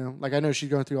 like, I know she's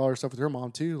going through all her stuff with her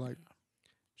mom too. Like,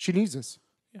 she needs us.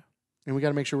 And we got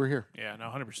to make sure we're here. Yeah, no,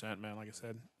 100%, man. Like I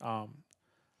said,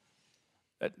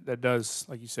 that does,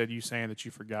 like you said, you saying that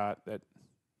you forgot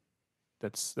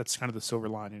that's kind of the silver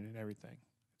lining in everything.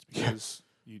 It's because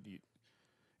you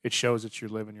it shows that you're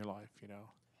living your life,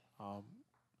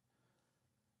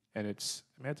 and it's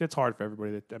hard for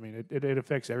everybody. It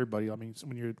affects everybody. I mean,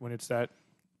 when it's that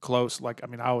close, like, I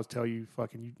mean, I always tell you,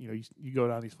 fucking, you go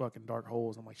down these fucking dark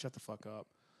holes. I'm like, shut the fuck up.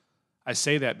 I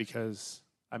say that because,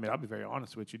 I mean, I'll be very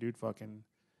honest with you, dude. Fucking,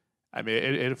 I mean,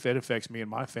 it affects me and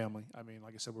my family. I mean,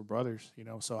 like I said, we're brothers,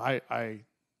 so I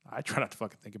I try not to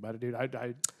fucking think about it, dude.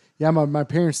 I Yeah, my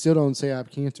parents still don't say I have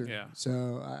cancer. Yeah.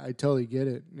 So I totally get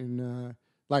it. And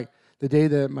like the day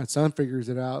that my son figures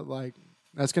it out, like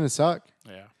that's gonna suck.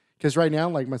 yeah. Because right now,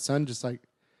 like my son just like,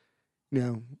 you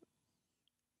know,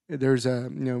 there's a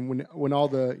when all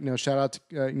the shout out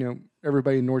to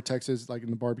everybody in North Texas, like in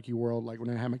the barbecue world, like when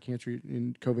I had my cancer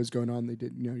and COVID's going on, they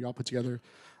did y'all put together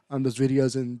those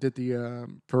videos and did the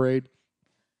parade,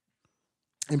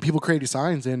 and people created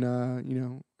signs. And a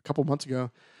couple months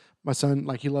ago, my son,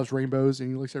 like, he loves rainbows, and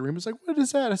he looks at rainbows like, what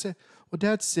is that? I said, well,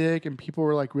 Dad's sick, and people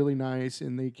were like really nice,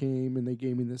 and they came and they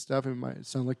gave me this stuff, and my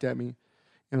son looked at me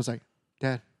and was like,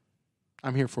 Dad,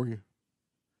 I'm here for you.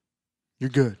 You're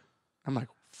good. I'm like,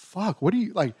 fuck, what do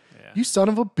you like? Yeah. You son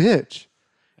of a bitch.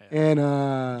 Yeah. And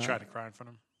You tried to cry in front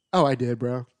of him. oh, I did,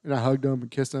 bro. And I hugged him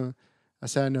and kissed him. I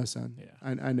said, I know, son. Yeah.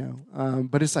 I know.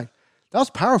 But it's like, that was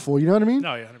powerful. You know what I mean?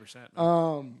 No, yeah,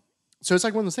 100%. So it's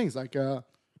like one of those things. Like,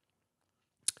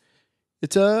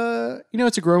 it's a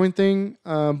growing thing.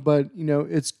 But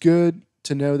it's good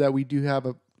to know that we do have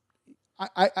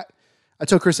I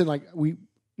told Kristen, like,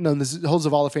 this is the whole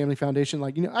Zavala Family Foundation.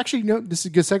 Like, this is a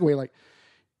good segue. Like,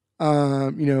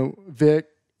 Vic,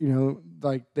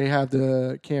 like they have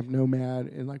the Camp Nomad,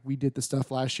 and like we did the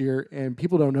stuff last year, and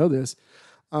people don't know this.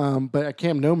 But at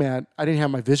Camp Nomad, I didn't have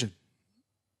my vision.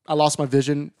 I lost my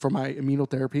vision for my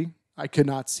immunotherapy. I could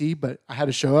not see, but I had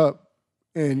to show up,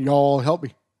 and y'all helped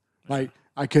me. Like,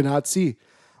 I could not see.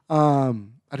 I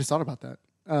just thought about that.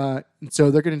 And so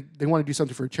they want to do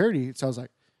something for a charity. So I was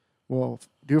like, well,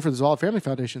 do it for the Zavala Family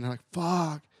Foundation. They're like,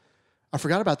 fuck, I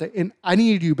forgot about that. And I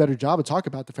need to do a better job of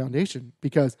talking about the foundation,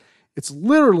 because it's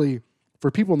literally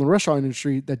for people in the restaurant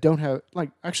industry that don't have,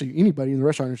 like, actually anybody in the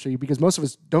restaurant industry, because most of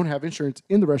us don't have insurance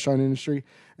in the restaurant industry.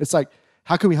 It's like,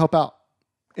 how can we help out?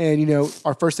 And,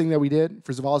 our first thing that we did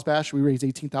for Zavala's Bash, we raised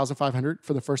 $18,500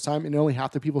 for the first time, and only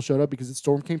half the people showed up because the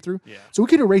storm came through. Yeah. So we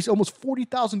could have raised almost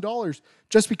 $40,000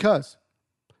 just because.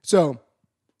 So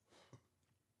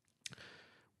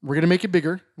we're going to make it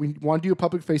bigger. We want to do a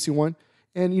public-facing one.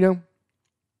 And,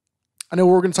 I know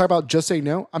we're going to talk about just saying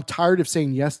no. I'm tired of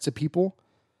saying yes to people.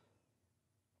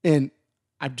 And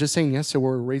I'm just saying yes, so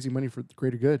we're raising money for the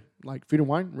greater good. Like Food and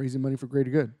Wine, raising money for greater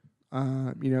good.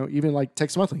 Even like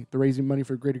Text Monthly, they're raising money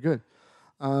for greater good.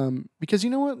 Because you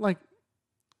know what? Like,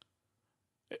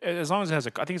 as long as it has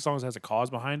a cause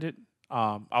behind it,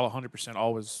 I'll 100%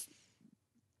 always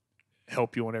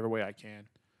help you in every way I can.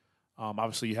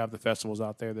 Obviously, you have the festivals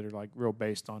out there that are like real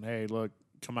based on, hey, look,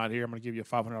 come out here, I'm going to give you a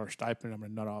 $500 stipend, I'm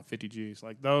going to nut off 50 G's.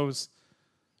 Like those,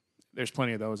 there's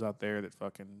plenty of those out there that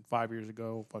fucking 5 years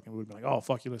ago fucking would have been like, oh,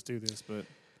 fuck you, let's do this. But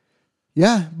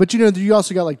yeah, but you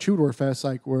also got like Troubadour Fest,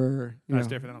 like where that's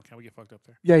different. I don't care. We get fucked up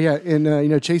there. Yeah,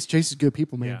 and Chase is good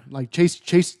people, man. Yeah. Like Chase.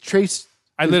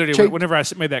 I literally, Chase, whenever I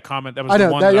made that comment, that was I know,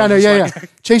 the one. I know,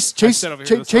 like, Chase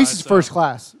is first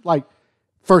class, like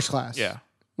first class. Yeah.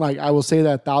 Like, I will say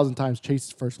that 1,000 times. Chase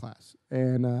is first class,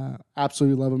 and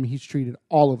absolutely love him. He's treated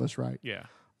all of us right. Yeah.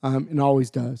 And always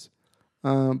does.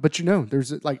 But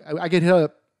there's like I get hit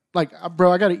up. Like,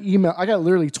 bro, I got an email. I got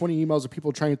literally 20 emails of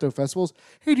people trying to throw festivals.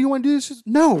 Hey, do you want to do this?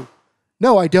 No,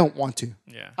 I don't want to.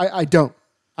 Yeah. I don't.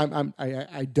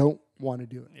 I don't want to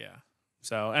do it. Yeah.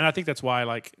 So, and I think that's why,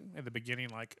 like, in the beginning,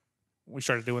 like, we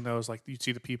started doing those, like, you'd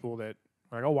see the people that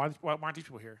are like, oh, why aren't these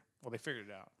people here? Well, they figured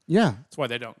it out. Yeah. That's why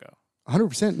they don't go.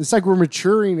 100%. It's like we're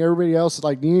maturing. Everybody else is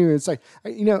like new. It's like,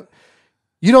 you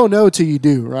don't know till you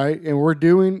do, right? And we're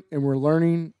doing and we're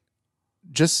learning,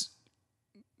 just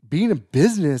being a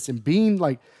business and being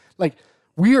like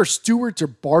we are stewards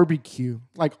of barbecue.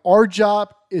 Like, our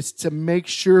job is to make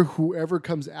sure whoever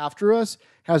comes after us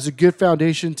has a good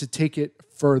foundation to take it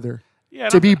further. Yeah,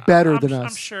 to be better than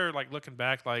us. I'm sure, like, looking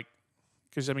back, like,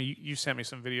 because, I mean, you sent me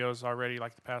some videos already,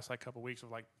 like, the past, like, couple weeks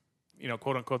of, like,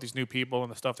 quote unquote, these new people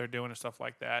and the stuff they're doing and stuff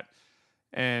like that.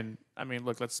 And I mean,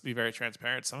 look, let's be very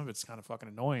transparent. Some of it's kind of fucking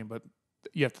annoying, but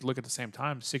you have to look at the same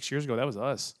time. 6 years ago, that was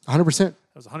us. 100%. That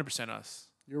was 100% us.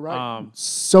 You're right.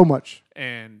 So much.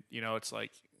 And, it's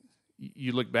like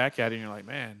you look back at it and you're like,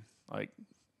 man, like,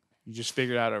 you just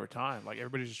figure it out over time. Like,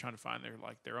 everybody's just trying to find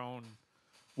their own,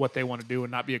 what they want to do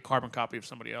and not be a carbon copy of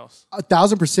somebody else.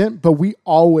 1,000%. But we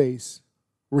always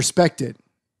respected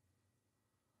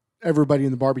everybody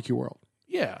in the barbecue world.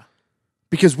 Yeah.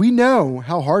 Because we know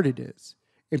how hard it is.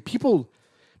 And people,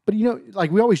 but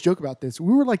like, we always joke about this.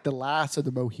 We were like the last of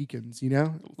the Mohicans,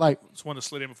 Like, it's one that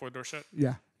slid in before the door shut.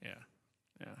 Yeah. Yeah.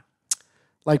 Yeah.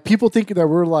 Like, people think that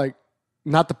we're like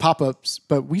not the pop-ups,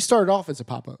 but we started off as a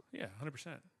pop-up. Yeah, 100%.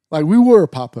 Like, we were a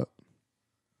pop-up.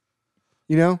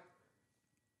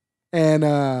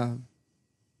 And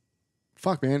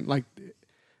fuck, man, like,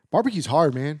 barbecue's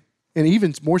hard, man. And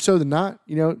even more so than not,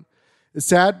 you know, it's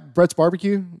sad. Brett's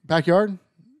barbecue backyard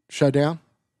shut down.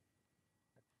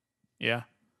 Yeah.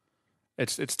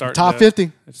 It's starting top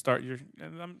 50.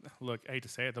 Look, I hate to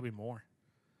say it, there'll be more.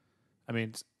 I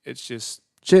mean, it's just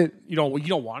shit. You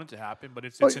don't want it to happen, but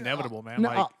it's inevitable, man.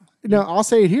 I'll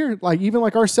say it here. Like even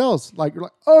like ourselves, like you're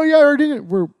like, oh yeah, we're doing it.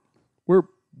 We're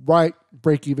right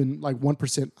break even like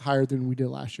 1% higher than we did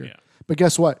last year. Yeah. But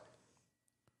guess what?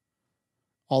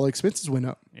 All the expenses went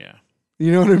up. Yeah.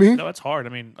 You know what I mean? No, it's hard. I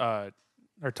mean,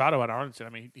 Hurtado at Arlington, I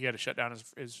mean, he had to shut down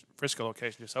his Frisco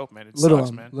location just open, man. It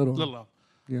sucks, man. Little.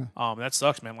 Yeah. That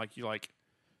sucks, man. Like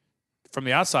from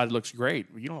the outside it looks great.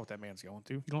 You don't know what that man's going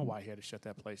through. You don't know why he had to shut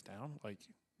that place down. Like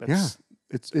that's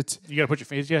it's you gotta put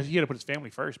he got to put his family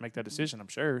first, make that decision, I'm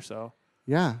sure. So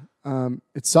yeah.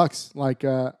 It sucks. Like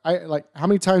how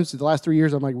many times in the last 3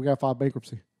 years I'm like, we gotta file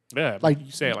bankruptcy. Yeah, like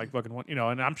you say it like fucking one,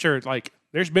 and I'm sure like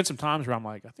there's been some times where I'm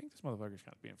like, I think this motherfucker's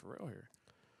kind of being for real here.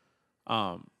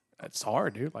 It's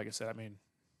hard, dude. Like I said, I mean,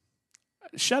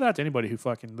 shout out to anybody who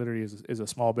fucking literally is a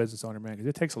small business owner, man, because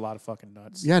it takes a lot of fucking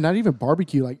nuts. Yeah, not even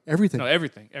barbecue, like everything. No,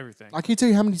 everything. I can't tell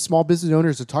you how many small business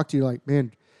owners to talk to you like,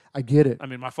 man, I get it. I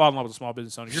mean, my father-in-law was a small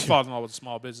business owner. Your father-in-law was a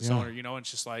small business owner. And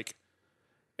it's just like,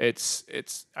 it's.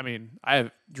 I mean, I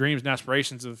have dreams and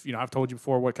aspirations of, I've told you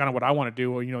before what I want to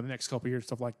do, the next couple of years,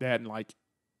 stuff like that, and like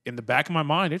in the back of my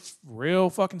mind, it's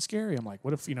real fucking scary. I'm like,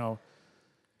 what if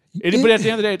but at the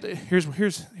end of the day, here's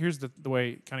the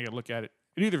way kind of got to look at it.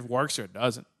 It either works or it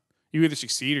doesn't. You either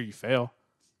succeed or you fail.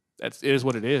 It is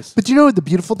what it is. But you know what the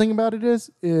beautiful thing about it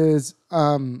is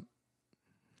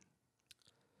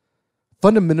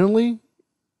fundamentally,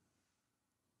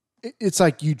 it's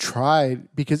like you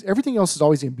tried because everything else is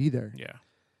always going to be there. Yeah.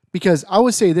 Because I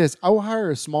would say this, I would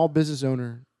hire a small business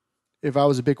owner if I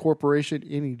was a big corporation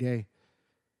any day.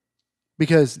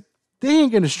 Because they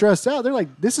ain't going to stress out. They're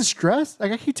like, this is stress?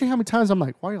 Like, I can't tell you how many times I'm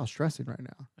like, why are y'all stressing right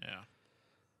now? Yeah.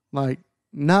 Like,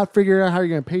 not figuring out how you're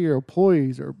going to pay your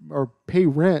employees or pay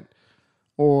rent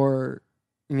or,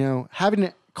 having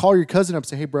to call your cousin up and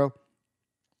say, hey, bro,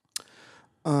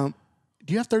 do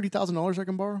you have $30,000 I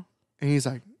can borrow? And he's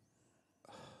like,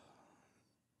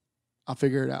 I'll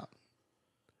figure it out.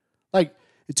 Like,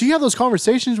 do you have those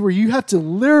conversations where you have to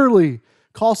literally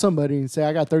call somebody and say,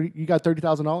 you got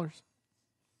 $30,000?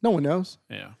 No one knows.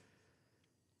 Yeah.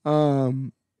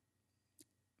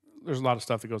 There's a lot of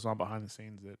stuff that goes on behind the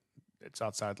scenes that it's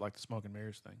outside like the smoke and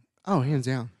mirrors thing. Oh, hands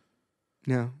down.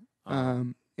 Yeah.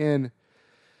 And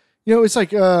it's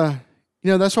like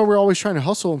that's why we're always trying to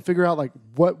hustle and figure out like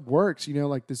what works,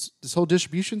 like this whole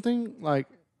distribution thing, like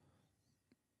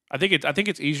I think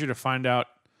it's easier to find out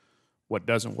what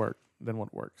doesn't work than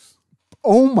what works.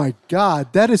 Oh my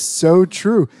God, that is so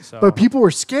true. But people are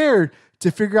scared to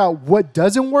figure out what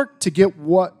doesn't work to get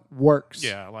what works.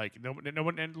 Yeah, like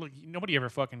nobody ever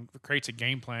fucking creates a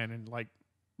game plan and like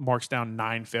marks down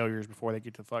 9 failures before they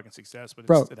get to fucking success, but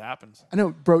it happens. I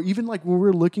know, bro. Even like when we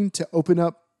were looking to open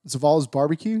up Zavala's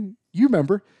barbecue, you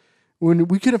remember when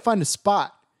we couldn't find a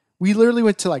spot, we literally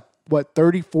went to like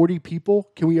 30, 40 people.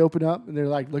 Can we open up? And they're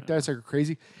like, looked at us like we're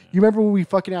crazy. Yeah. You remember when we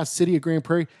fucking asked City of Grand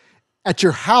Prairie at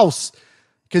your house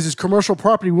because it's commercial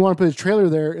property, we want to put a trailer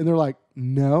there, and they're like,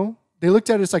 no. They looked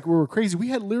at us like we were crazy. We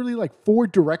had literally like 4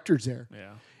 directors there.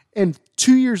 Yeah. And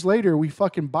 2 years later, we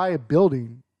fucking buy a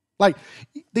building. Like,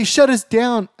 they shut us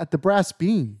down at the Brass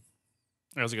Bean.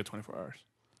 That was a good 24 hours.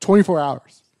 24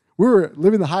 hours. We were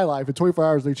living the high life. In 24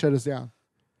 hours, they shut us down.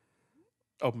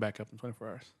 Open back up in 24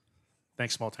 hours.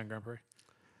 Thanks, Small Town Grand Prix.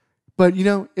 But,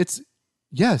 it's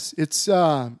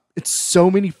so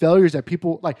many failures that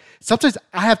people, like, sometimes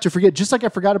I have to forget. Just like I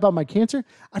forgot about my cancer,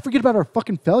 I forget about our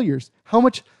fucking failures. How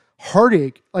much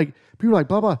heartache. Like, people are like,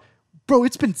 blah, blah. Bro,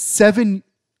 it's been 7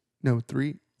 years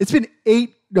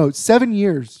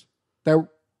that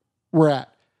we're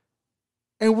at.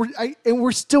 And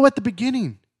we're still at the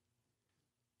beginning.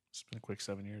 It's been a quick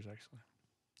 7 years, actually.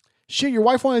 Shit, your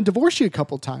wife wanted to divorce you a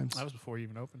couple times. That was before you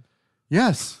even opened.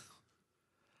 Yes.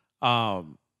 No,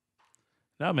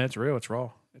 man, it's real. It's raw.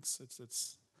 It's.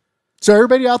 So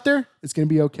everybody out there, it's gonna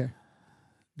be okay.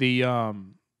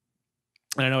 And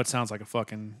I know it sounds like a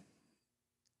fucking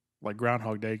like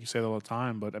Groundhog Day. You say that all the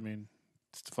time, but I mean,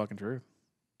 it's the fucking truth.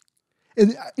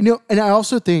 And and I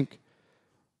also think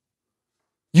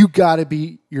you got to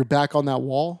be your back on that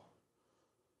wall.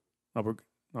 No,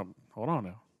 hold on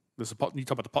now. This is you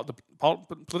talk about the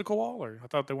political wall, or I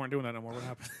thought they weren't doing that no more. What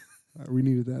happened? We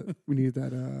needed that. We needed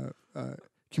that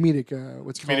comedic.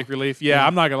 What's comedic called? relief? Yeah,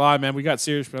 I'm not gonna lie, man. We got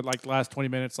serious for like the last 20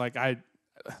 minutes. Like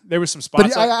there was some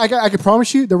spots. But I can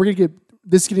promise you that we're gonna get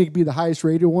this is gonna be the highest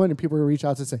rated one, and people are gonna reach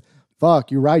out to say,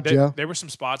 Fuck, you're right, Joe. There were some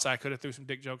spots I could have threw some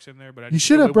dick jokes in there, but You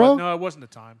should have, bro. No, it wasn't the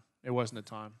time. It wasn't the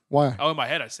time. Why? Oh, in my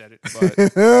head I said it, but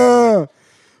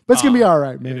it's gonna be all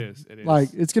right, man. It is.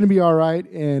 Like it's gonna be all right,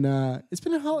 and it's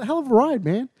been a hell of a ride,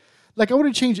 man. Like I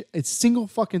wouldn't change a single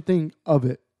fucking thing of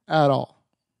it at all.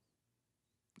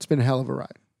 It's been a hell of a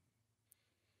ride.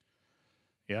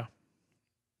 Yeah.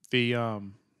 The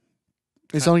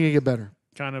It's only gonna get better.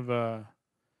 Kind of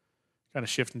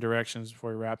shifting directions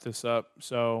before we wrap this up.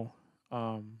 So,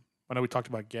 I know we talked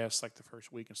about guests like the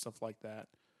first week and stuff like that.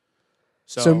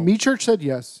 So Me Church said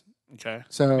yes. Okay.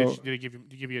 So did he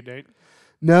give you a date?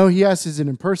 No, he asked, is it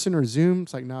in person or Zoom?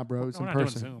 It's like, nah, bro, it's in not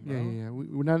person. doing Zoom, yeah.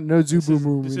 We're not no Zoom boom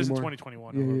room This isn't anymore.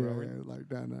 2021. Yeah. Like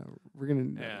no. We're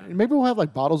gonna maybe we'll have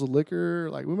like bottles of liquor.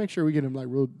 Like we'll make sure we get him like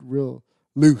real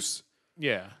loose.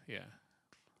 Yeah.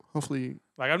 Hopefully.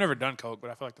 Like I've never done Coke,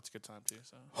 but I feel like that's a good time too.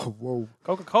 So. Oh, whoa.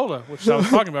 Coca-Cola, which I was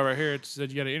talking about right here. It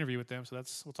said you got an interview with them, so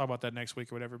we'll talk about that next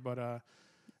week or whatever. But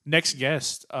next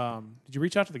guest, did you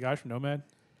reach out to the guys from Nomad?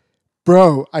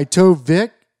 Bro, I told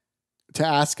Vic to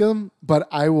ask him, but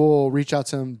I will reach out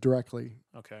to him directly.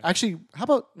 Okay. Actually, how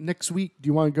about next week? Do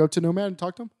you want to go to Nomad and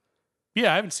talk to him?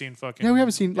 Yeah, I haven't seen fucking. Yeah, we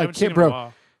haven't seen like seen him in a bro.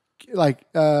 while. Like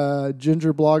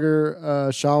Ginger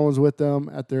blogger Sean was with them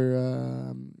at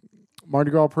their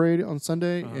Mardi Gras parade on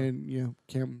Sunday, and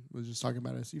Cam was just talking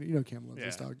about us. You know Cam loves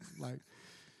this dog. Like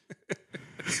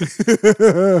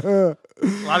a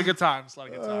lot of good times.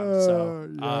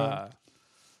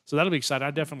 So that'll be exciting.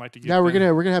 I'd definitely like to get. Yeah, we're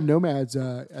gonna have Nomads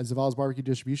at Zavala's Barbecue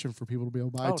Distribution for people to be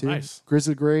able to buy too. Nice.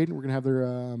 Grizzly Grade. We're gonna have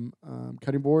their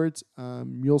cutting boards.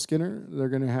 Mule Skinner. They're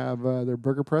gonna have their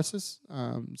burger presses.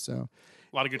 So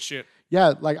a lot of good shit.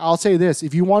 Yeah, like I'll say this: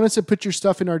 if you want us to put your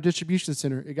stuff in our distribution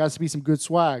center, it got to be some good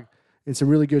swag and some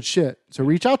really good shit. So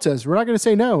reach out to us. We're not gonna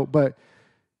say no, but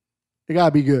it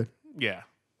gotta be good. Yeah,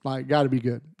 like gotta be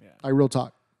good. Yeah, like real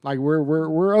talk. Like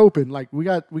we're open. Like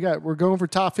we're going for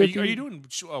top 50. Are you doing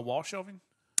wall shelving?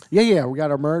 Yeah. We got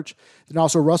our merch. And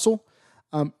also Russell,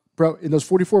 bro, in those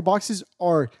 44 boxes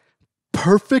are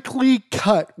perfectly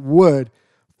cut wood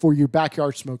for your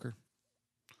backyard smoker.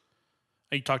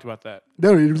 You talked about that.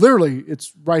 No, literally,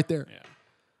 it's right there. Yeah.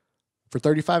 For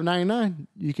 $35.99,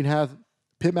 you can have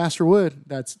Pitmaster wood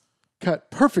that's cut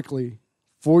perfectly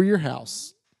for your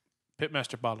house.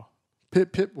 Pitmaster bottle.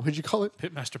 What'd you call it?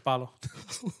 Pitmaster bottle.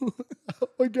 Oh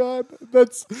my God,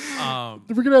 that's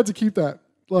we're gonna have to keep that.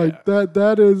 Like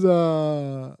that is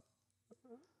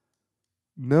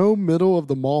no middle of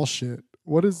the mall shit.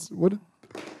 What?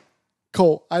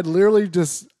 Cole, I literally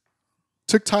just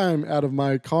took time out of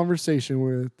my conversation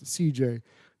with CJ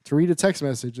to read a text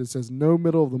message that says no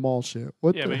middle of the mall shit.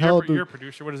 What the hell? You're a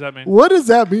producer. What does that mean? What does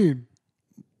that mean?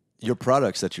 Your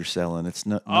products that you're selling. It's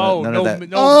none no of that.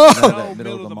 middle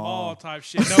of the mall type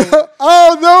shit. No.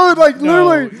 Oh no! Like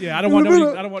literally. Yeah, I don't want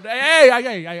nobody. I don't want. Hey,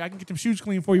 I can get them shoes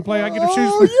clean for you, player. I can get them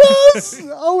shoes clean. Yes!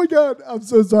 Oh my God! I'm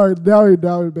so sorry. Now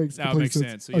it makes complete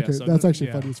sense. So, okay, so that's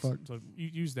actually funny as fuck. So you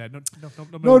use that. No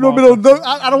middle. No,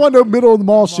 I don't want no middle of the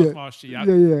mall shit. Yeah.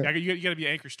 You got to be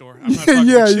an anchor store. I'm not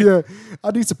yeah.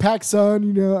 I need some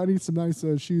PacSun. I need some nice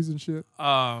shoes and shit.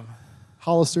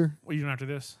 Hollister. What are you doing after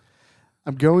this?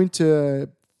 I'm going to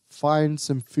find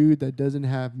some food that doesn't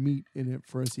have meat in it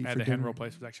for us to eat for the dinner. hand roll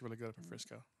place was actually really good up in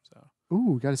Frisco. So.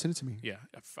 Ooh, gotta send it to me. Yeah.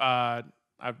 I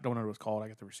don't know what it was called. I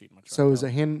got the receipt in my truck. So is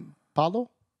it hand palo?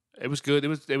 It was good.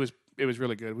 It was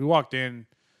really good. We walked in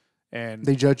and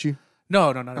they judge you?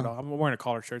 No, not at all. I'm wearing a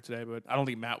collared shirt today, but I don't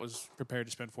think Matt was prepared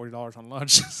to spend $40 on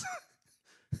lunch.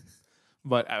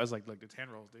 But I was like, look, it's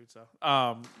hand rolls, dude. So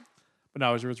but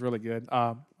no, it was really good.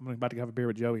 I'm about to have a beer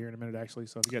with Joe here in a minute, actually.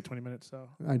 So if you got 20 minutes, so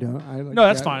I don't. No,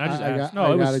 that's fine. I just asked.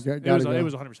 It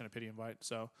was 100% a pity invite.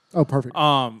 So perfect.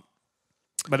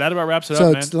 But that about wraps it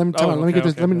up, man. So let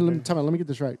me get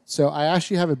this right. So I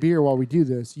actually have a beer while we do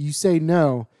this. You say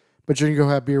no, but you're gonna go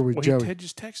have beer with Joey. He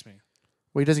just text me.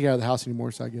 Well, he doesn't get out of the house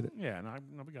anymore, so I get it. Yeah, no,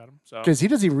 we got him. So because he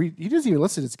doesn't even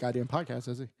listen to this goddamn podcast,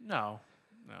 does he? No.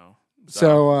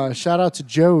 So shout out to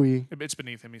Joey. It's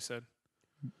beneath him, he said.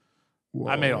 Whoa.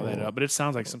 I made all that up, but it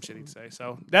sounds like some shit he'd say.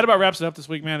 So that about wraps it up this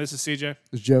week, man. This is CJ.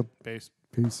 This is Joe. Peace.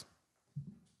 Peace.